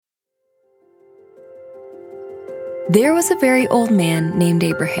There was a very old man named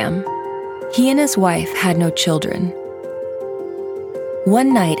Abraham. He and his wife had no children.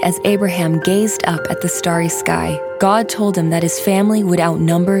 One night, as Abraham gazed up at the starry sky, God told him that his family would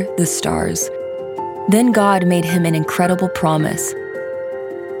outnumber the stars. Then God made him an incredible promise.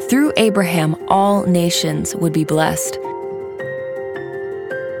 Through Abraham, all nations would be blessed.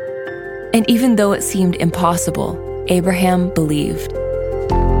 And even though it seemed impossible, Abraham believed.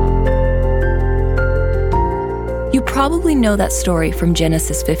 You probably know that story from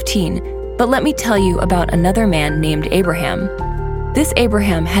Genesis 15, but let me tell you about another man named Abraham. This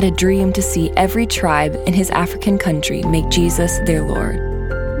Abraham had a dream to see every tribe in his African country make Jesus their Lord.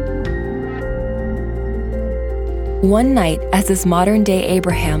 One night, as this modern-day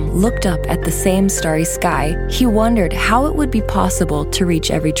Abraham looked up at the same starry sky, he wondered how it would be possible to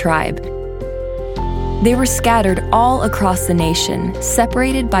reach every tribe. They were scattered all across the nation,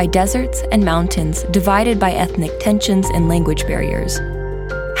 separated by deserts and mountains, divided by ethnic tensions and language barriers.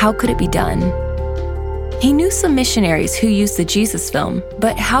 How could it be done? He knew some missionaries who used the Jesus film,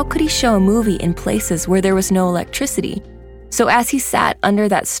 but how could he show a movie in places where there was no electricity? So as he sat under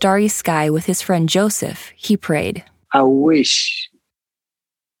that starry sky with his friend Joseph, he prayed, I wish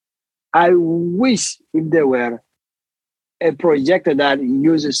if there were a projector that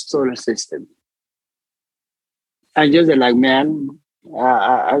uses solar system. And just like, man,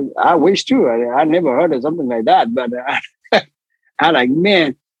 I wish too. I never heard of something like that, but I like,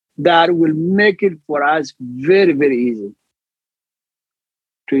 man, that will make it for us very, very easy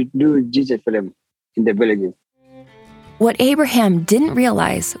to do Jesus film in the villages. What Abraham didn't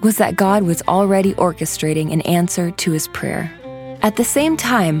realize was that God was already orchestrating an answer to his prayer. At the same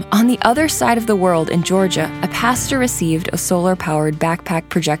time, on the other side of the world in Georgia, a pastor received a solar-powered backpack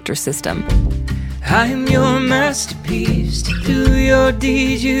projector system. I am your masterpiece. To do your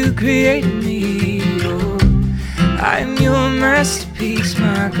deeds you created me. Oh, I am your masterpiece,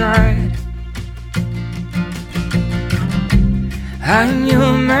 my God. I am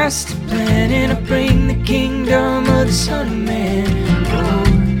your master plan, and I bring the kingdom of the Son of Man. Oh,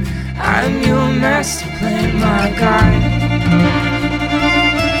 I am your master plan, my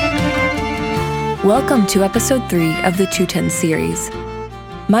God. Welcome to episode 3 of the 210 series.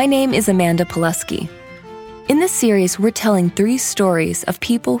 My name is Amanda Pulaski. In this series, we're telling 3 stories of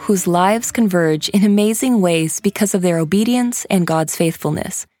people whose lives converge in amazing ways because of their obedience and God's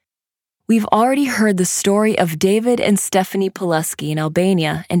faithfulness. We've already heard the story of David and Stephanie Pulaski in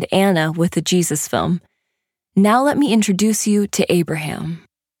Albania and Anna with the Jesus film. Now let me introduce you to Abraham.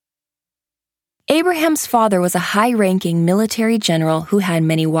 Abraham's father was a high-ranking military general who had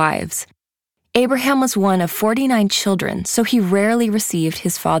many wives. Abraham was one of 49 children, so he rarely received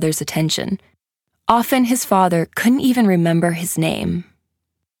his father's attention. Often his father couldn't even remember his name.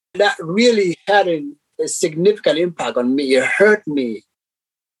 That really had a significant impact on me. It hurt me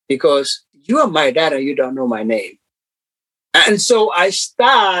because you are my dad and you don't know my name. And so I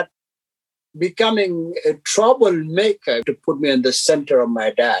start becoming a troublemaker to put me in the center of my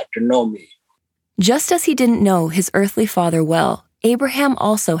dad, to know me. Just as he didn't know his earthly father well, Abraham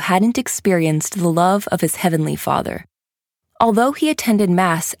also hadn't experienced the love of his heavenly Father. Although he attended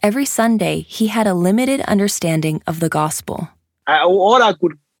Mass every Sunday, he had a limited understanding of the gospel. All I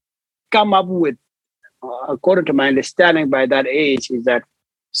could come up with, according to my understanding by that age, is that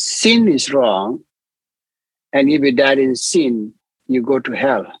sin is wrong, and if you die in sin, you go to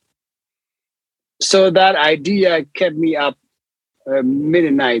hell. So that idea kept me up many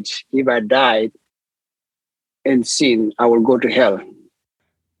nights. If I died in sin, I will go to hell.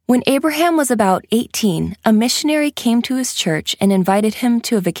 When Abraham was about 18, a missionary came to his church and invited him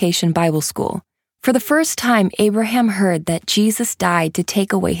to a vacation Bible school. For the first time, Abraham heard that Jesus died to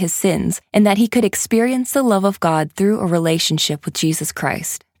take away his sins and that he could experience the love of God through a relationship with Jesus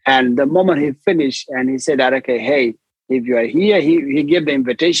Christ. And the moment he finished and he said that, okay, hey, if you are here, he gave the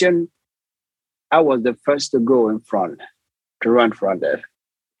invitation. I was the first to go in front, to run from there.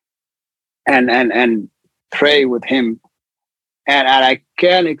 And pray with him. And I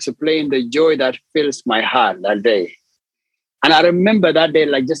can't explain the joy that fills my heart that day. And I remember that day,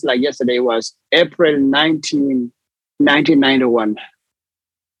 just like yesterday, was April 1991.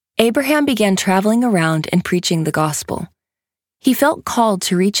 Abraham began traveling around and preaching the gospel. He felt called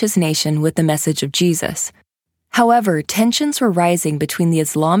to reach his nation with the message of Jesus. However, tensions were rising between the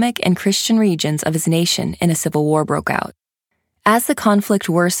Islamic and Christian regions of his nation, and a civil war broke out. As the conflict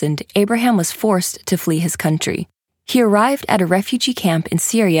worsened, Abraham was forced to flee his country. He arrived at a refugee camp in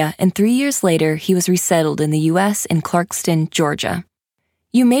Syria, and 3 years later, he was resettled in the U.S. in Clarkston, Georgia.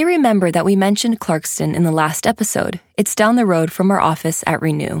 You may remember that we mentioned Clarkston in the last episode. It's down the road from our office at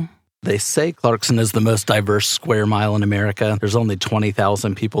Renew. They say Clarkston is the most diverse square mile in America. There's only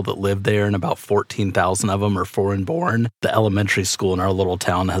 20,000 people that live there, and about 14,000 of them are foreign-born. The elementary school in our little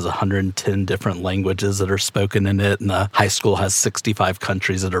town has 110 different languages that are spoken in it, and the high school has 65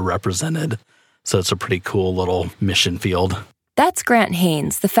 countries that are represented. So it's a pretty cool little mission field. That's Grant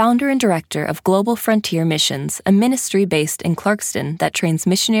Haynes, the founder and director of Global Frontier Missions, a ministry based in Clarkston that trains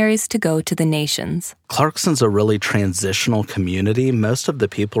missionaries to go to the nations. Clarkston's a really transitional community. Most of the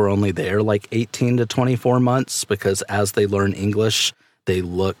people are only there like 18 to 24 months because as they learn English, they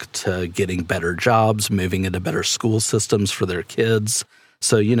look to getting better jobs, moving into better school systems for their kids.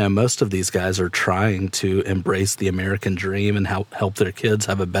 So, most of these guys are trying to embrace the American dream and help their kids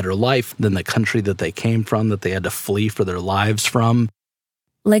have a better life than the country that they came from, that they had to flee for their lives from.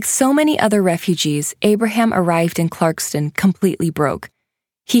 Like so many other refugees, Abraham arrived in Clarkston completely broke.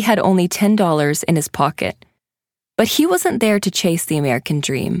 He had only $10 in his pocket. But he wasn't there to chase the American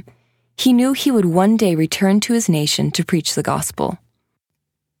dream. He knew he would one day return to his nation to preach the gospel.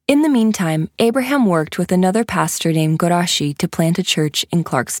 In the meantime, Abraham worked with another pastor named Gorashi to plant a church in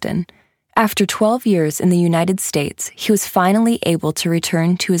Clarkston. After 12 years in the United States, he was finally able to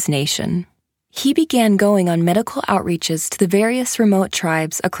return to his nation. He began going on medical outreaches to the various remote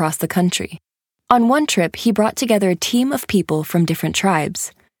tribes across the country. On one trip, he brought together a team of people from different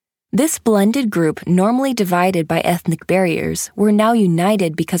tribes. This blended group, normally divided by ethnic barriers, were now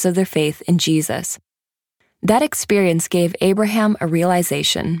united because of their faith in Jesus. That experience gave Abraham a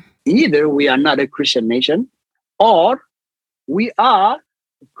realization. Either we are not a Christian nation, or we are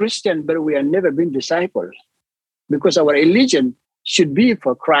Christian, but we have never been disciples. Because our allegiance should be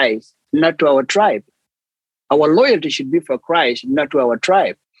for Christ, not to our tribe. Our loyalty should be for Christ, not to our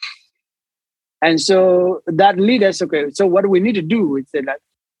tribe. And so that leads us, so what we need to do is that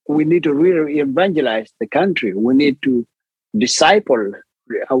we need to really evangelize the country. We need to disciple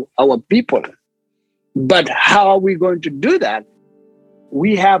our people. But how are we going to do that?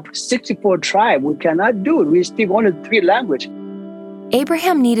 We have 64 tribes. We cannot do it. We speak only 3 languages.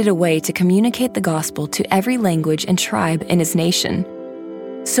 Abraham needed a way to communicate the gospel to every language and tribe in his nation.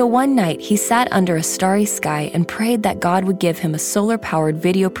 So one night, he sat under a starry sky and prayed that God would give him a solar-powered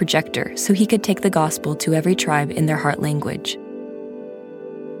video projector so he could take the gospel to every tribe in their heart language.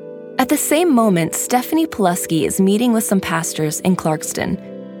 At the same moment, Stephanie Pulaski is meeting with some pastors in Clarkston.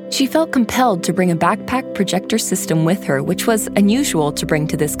 She felt compelled to bring a backpack projector system with her, which was unusual to bring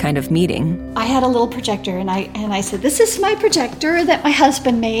to this kind of meeting. I had a little projector, and I said, "This is my projector that my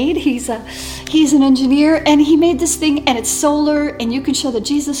husband made. He's an engineer, and he made this thing, and it's solar, and you can show the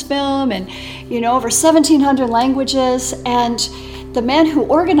Jesus film, and over 1,700 languages." And the man who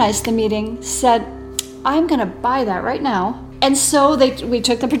organized the meeting said, "I'm going to buy that right now." And so we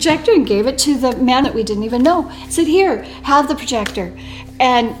took the projector and gave it to the man that we didn't even know. Said, "Here, have the projector."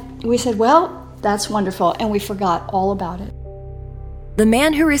 And we said, "Well, that's wonderful." And we forgot all about it. The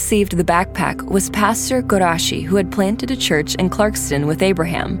man who received the backpack was Pastor Gorashi, who had planted a church in Clarkston with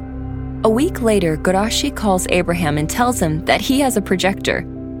Abraham. A week later, Gorashi calls Abraham and tells him that he has a projector.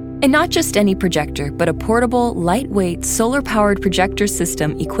 And not just any projector, but a portable, lightweight, solar-powered projector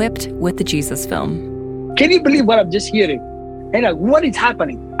system equipped with the Jesus film. Can you believe what I'm just hearing? And what is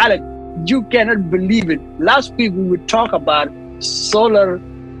happening? You cannot believe it. Last week we would talk about solar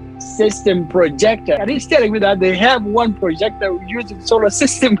system projector. And he's telling me that they have one projector using solar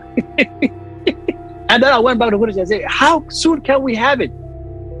system. And then I went back to Gorashi and said, how soon can we have it?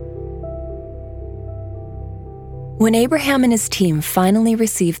 When Abraham and his team finally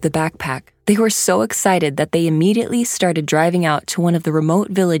received the backpack, they were so excited that they immediately started driving out to one of the remote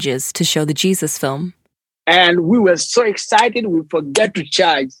villages to show the Jesus film. And we were so excited, we forgot to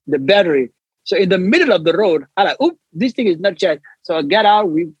charge the battery. So in the middle of the road, I'm like, "Oop, this thing is not charged." So I got out,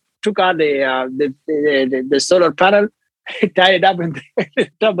 we took out the solar panel, tied it up in the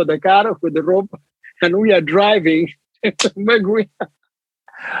top of the car with the rope, and we are driving.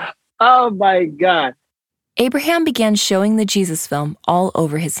 Oh my God. Abraham began showing the Jesus film all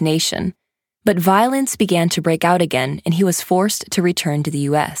over his nation. But violence began to break out again, and he was forced to return to the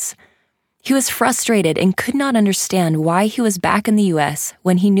U.S. He was frustrated and could not understand why he was back in the U.S.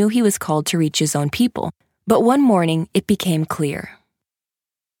 when he knew he was called to reach his own people. But one morning, it became clear.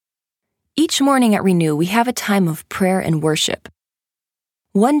 Each morning at Renew, we have a time of prayer and worship.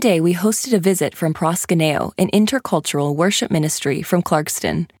 One day, we hosted a visit from Proskuneo, an intercultural worship ministry from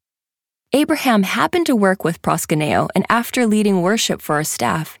Clarkston. Abraham happened to work with Proskuneo, and after leading worship for our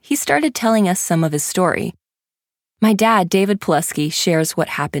staff, he started telling us some of his story. My dad, David Pulaski, shares what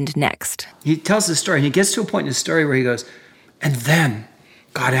happened next. He tells the story, and he gets to a point in the story where he goes, "And then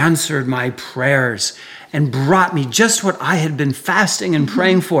God answered my prayers, and brought me just what I had been fasting and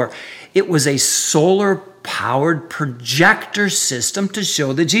praying for. It was a solar-powered projector system to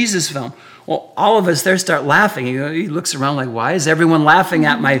show the Jesus film. Well, all of us there start laughing. He looks around like, why is everyone laughing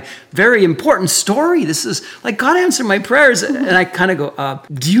at my very important story? This is like God answered my prayers. And I kind of go,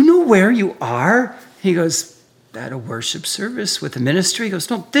 do you know where you are? He goes, at a worship service with the ministry. He goes,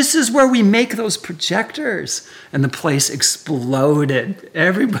 no, this is where we make those projectors. And the place exploded.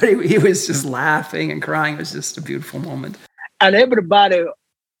 Everybody, he was just laughing and crying. It was just a beautiful moment. And everybody's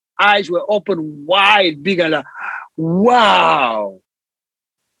eyes were open wide, big, and like, wow.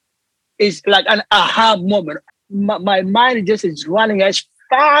 It's like an aha moment. My mind just is running as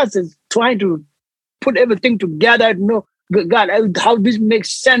fast as trying to put everything together. God, how this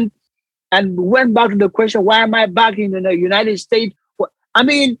makes sense. And went back to the question, why am I back in the United States? I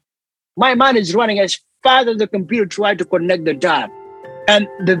mean, my mind is running as fast as the computer tried to connect the dot. And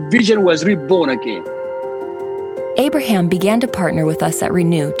the vision was reborn again. Abraham began to partner with us at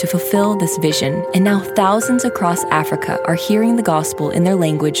Renew to fulfill this vision, and now thousands across Africa are hearing the gospel in their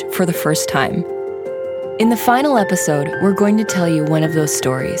language for the first time. In the final episode, we're going to tell you one of those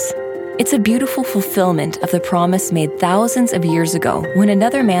stories. It's a beautiful fulfillment of the promise made thousands of years ago when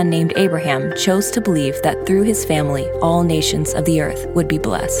another man named Abraham chose to believe that through his family, all nations of the earth would be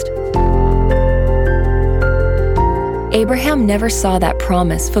blessed. Abraham never saw that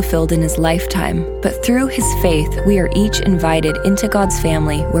promise fulfilled in his lifetime, but through his faith, we are each invited into God's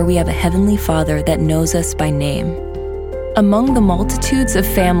family where we have a heavenly Father that knows us by name. Among the multitudes of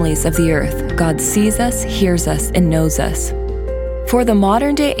families of the earth, God sees us, hears us, and knows us. For the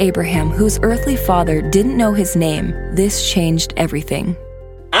modern-day Abraham, whose earthly father didn't know his name, this changed everything.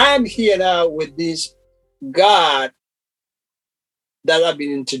 I'm here now with this God that I've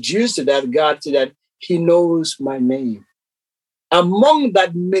been introduced to, that God said that he knows my name. Among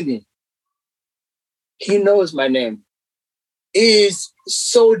that many, he knows my name. It is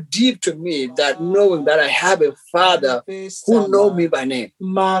so deep to me that knowing that I have a Father who knows me by name.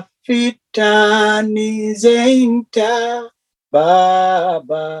 Mafitani Zeinta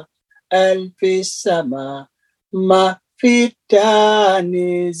Baba Alfisama Mafitani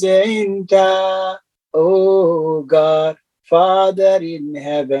Zeinta. Oh God, Father in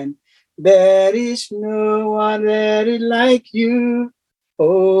heaven, there is no one very like you.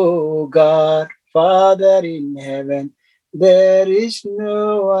 Oh God, Father in heaven, there is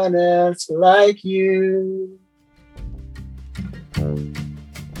no one else like you.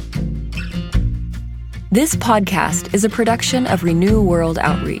 This podcast is a production of Renew World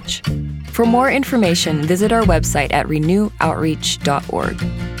Outreach. For more information, visit our website at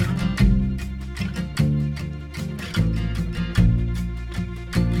renewoutreach.org.